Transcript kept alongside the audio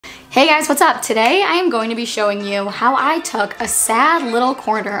Hey guys, what's up? Today I am going to be showing you how I took a sad little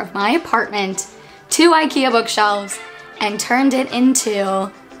corner of my apartment, 2 Ikea bookshelves, and turned it into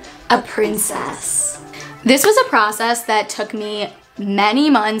a princess. This was a process that took me many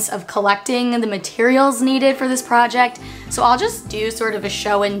months of collecting the materials needed for this project, so I'll just do sort of a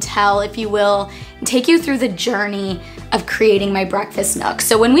show and tell, if you will, and take you through the journey of creating my breakfast nook.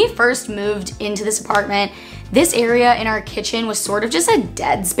 So when we first moved into this apartment, this area in our kitchen was sort of just a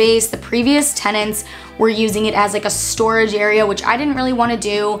dead space. The previous tenants were using it as like a storage area, which I didn't really want to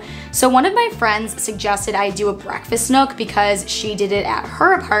do. So one of my friends suggested I do a breakfast nook because she did it at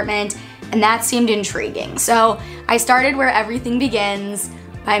her apartment, and that seemed intriguing. So I started where everything begins,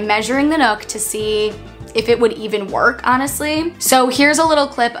 by measuring the nook to see if it would even work, honestly. So here's a little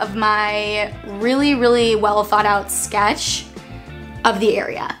clip of my really well thought out sketch of the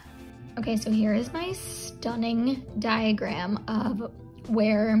area. Okay, so here is my stunning diagram of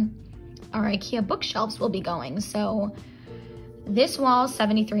where our Ikea bookshelves will be going. So this wall is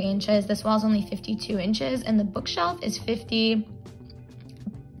 73 inches, this wall is only 52 inches, and the bookshelf is pretty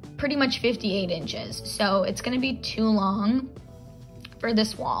much 58 inches. So it's gonna be too long for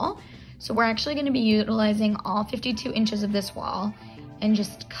this wall. So we're actually gonna be utilizing all 52 inches of this wall and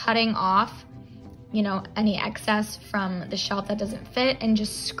just cutting off, you know, any excess from the shelf that doesn't fit and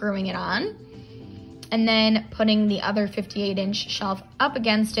just screwing it on. And then putting the other 58-inch shelf up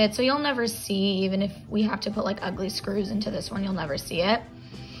against it, so you'll never see, even if we have to put like ugly screws into this one, you'll never see it.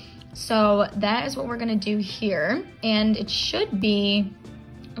 So that is what we're gonna do here, and it should be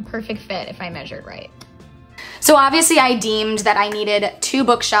a perfect fit if I measured right. So obviously I deemed that I needed 2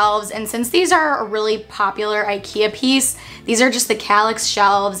 bookshelves, and since these are a really popular Ikea piece, these are just the Kallax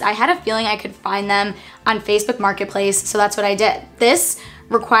shelves, I had a feeling I could find them on Facebook Marketplace, so that's what I did. This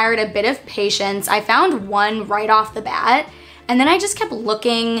required a bit of patience. I found one right off the bat, and then I just kept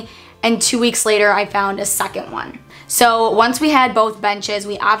looking, and 2 weeks later I found a second one. So once we had both benches,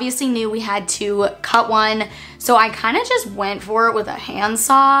 we obviously knew we had to cut one, so I kind of just went for it with a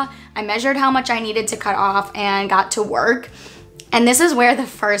handsaw. I measured how much I needed to cut off and got to work, and this is where the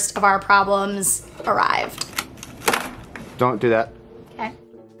first of our problems arrived. Don't do that. Okay.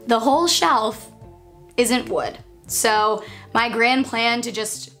 The whole shelf isn't wood. So my grand plan to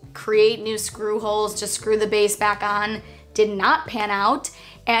just create new screw holes to screw the base back on did not pan out,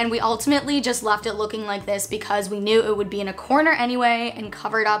 and we ultimately just left it looking like this because we knew it would be in a corner anyway and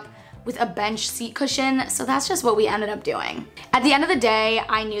covered up with a bench seat cushion, so that's just what we ended up doing. At the end of the day,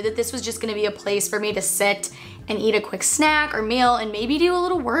 I knew that this was just gonna be a place for me to sit and eat a quick snack or meal and maybe do a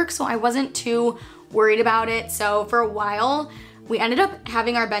little work, so I wasn't too worried about it. So for a while, we ended up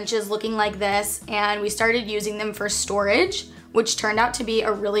having our benches looking like this, and we started using them for storage, which turned out to be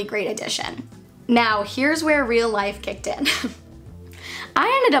a really great addition. Now, here's where real life kicked in.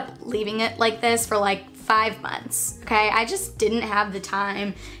 I ended up leaving it like this for like 5 months, okay? I just didn't have the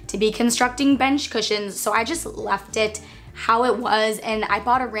time to be constructing bench cushions, so I just left it how it was, and I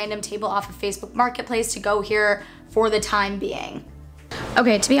bought a random table off of Facebook Marketplace to go here for the time being.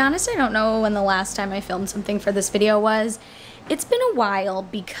 Okay, to be honest, I don't know when the last time I filmed something for this video was. It's been a while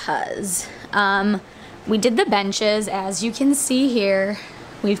because we did the benches, as you can see here.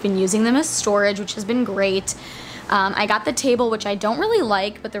 We've been using them as storage, which has been great. I got the table, which I don't really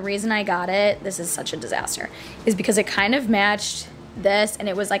like, but the reason I got it, this is such a disaster, is because it kind of matched this and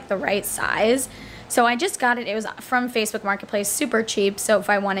it was like the right size. So I just got it. It was from Facebook Marketplace, super cheap. So if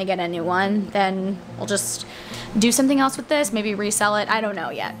I want to get a new one, then we'll just do something else with this, maybe resell it. I don't know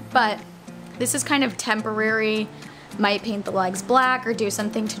yet, but this is kind of temporary. Might paint the legs black or do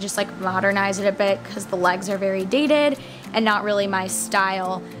something to just like modernize it a bit because the legs are very dated and not really my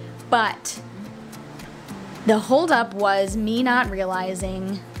style. But the holdup was me not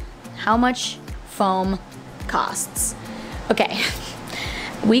realizing how much foam costs. Okay,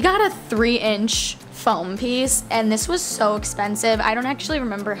 we got a 3-inch foam piece, and this was so expensive. I don't actually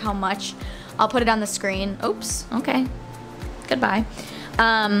remember how much. I'll put it on the screen. Oops, okay, goodbye.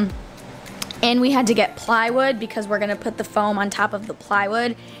 And we had to get plywood because we're gonna put the foam on top of the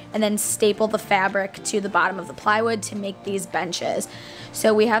plywood and then staple the fabric to the bottom of the plywood to make these benches.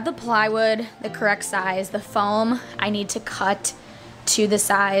 So we have the plywood, the correct size. The foam, I need to cut to the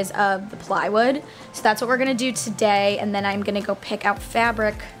size of the plywood. So that's what we're gonna do today, and then I'm gonna go pick out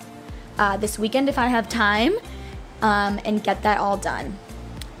fabric this weekend if I have time, and get that all done.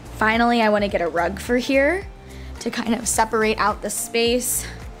 Finally, I wanna get a rug for here to kind of separate out the space.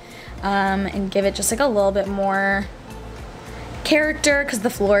 And give it just like a little bit more character because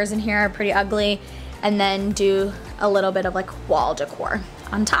the floors in here are pretty ugly, and then do a little bit of like wall decor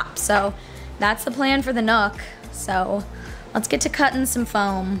on top. So that's the plan for the nook. So let's get to cutting some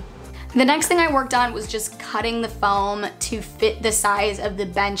foam. The next thing I worked on was just cutting the foam to fit the size of the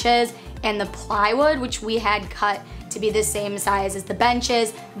benches and the plywood, which we had cut to be the same size as the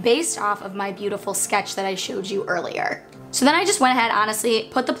benches based off of my beautiful sketch that I showed you earlier. So then I just went ahead, honestly,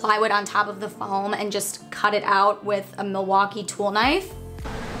 put the plywood on top of the foam and just cut it out with a Milwaukee tool knife.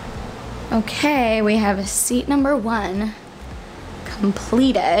 Okay, we have seat number 1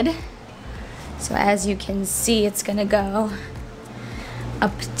 completed. So as you can see, it's gonna go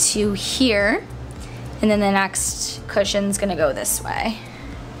up to here, and then the next cushion's gonna go this way.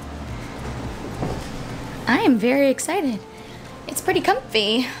 I am very excited. It's pretty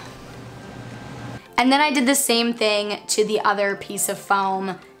comfy. And then I did the same thing to the other piece of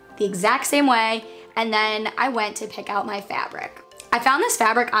foam the exact same way, and then I went to pick out my fabric. I found this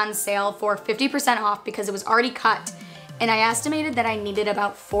fabric on sale for 50% off because it was already cut, and I estimated that I needed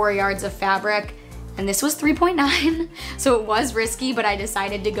about 4 yards of fabric, and this was 3.9, so it was risky, but I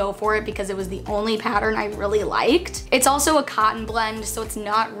decided to go for it because it was the only pattern I really liked. It's also a cotton blend, so it's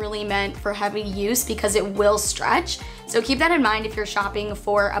not really meant for heavy use because it will stretch. So keep that in mind if you're shopping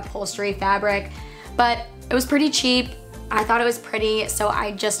for upholstery fabric. But it was pretty cheap. I thought it was pretty, so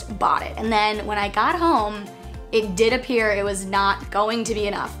I just bought it. And then when I got home, it did appear it was not going to be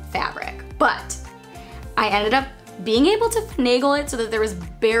enough fabric, but I ended up being able to finagle it so that there was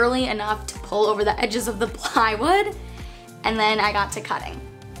barely enough to pull over the edges of the plywood, and then I got to cutting.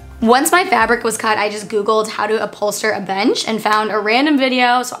 Once my fabric was cut, I just Googled how to upholster a bench and found a random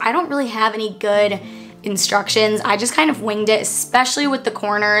video, so I don't really have any good instructions. I just kind of winged it, especially with the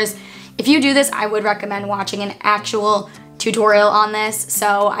corners. If you do this, I would recommend watching an actual tutorial on this.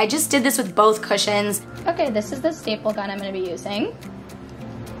 So I just did this with both cushions. Okay, this is the staple gun I'm gonna be using.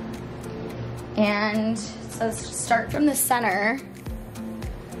 And so let's start from the center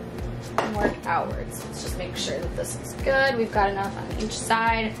and work outwards. Let's just make sure that this is good. We've got enough on each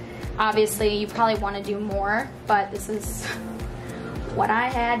side. Obviously, you probably want to do more, but this is what I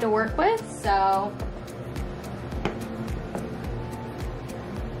had to work with, so.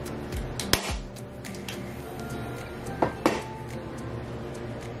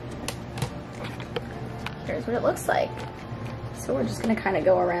 Here's what it looks like. So we're just gonna kind of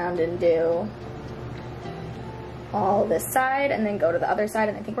go around and do all this side and then go to the other side,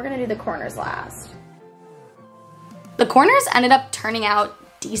 and I think we're gonna do the corners last. The corners ended up turning out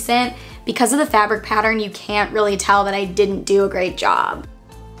decent. Because of the fabric pattern, you can't really tell that I didn't do a great job.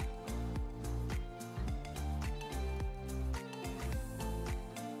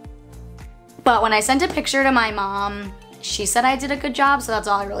 But when I sent a picture to my mom, she said I did a good job, so that's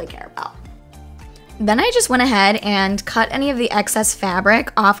all I really care about. Then I just went ahead and cut any of the excess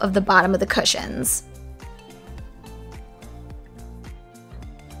fabric off of the bottom of the cushions.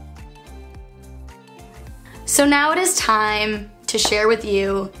 So now it is time to share with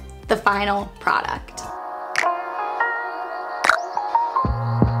you the final product.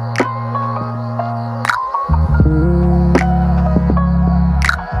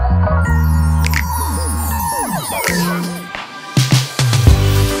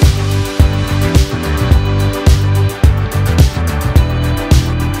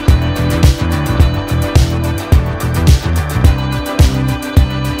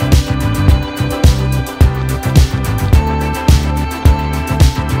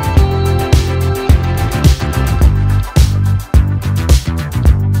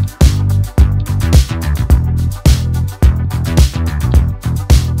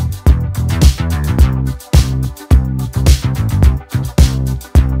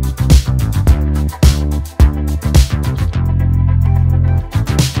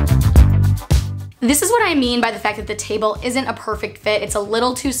 This is what I mean by the fact that the table isn't a perfect fit. It's a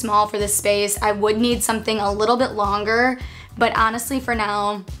little too small for this space. I would need something a little bit longer, but honestly for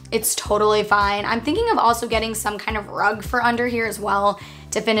now, it's totally fine. I'm thinking of also getting some kind of rug for under here as well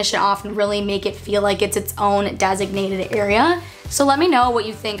to finish it off and really make it feel like it's its own designated area. So let me know what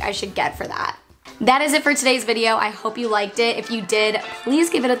you think I should get for that. That is it for today's video. I hope you liked it. If you did, please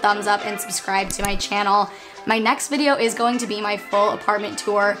give it a thumbs up and subscribe to my channel. My next video is going to be my full apartment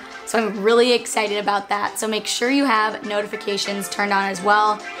tour, so I'm really excited about that. So make sure you have notifications turned on as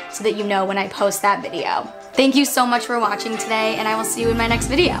well so that you know when I post that video. Thank you so much for watching today, and I will see you in my next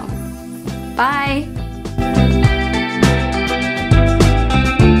video. Bye!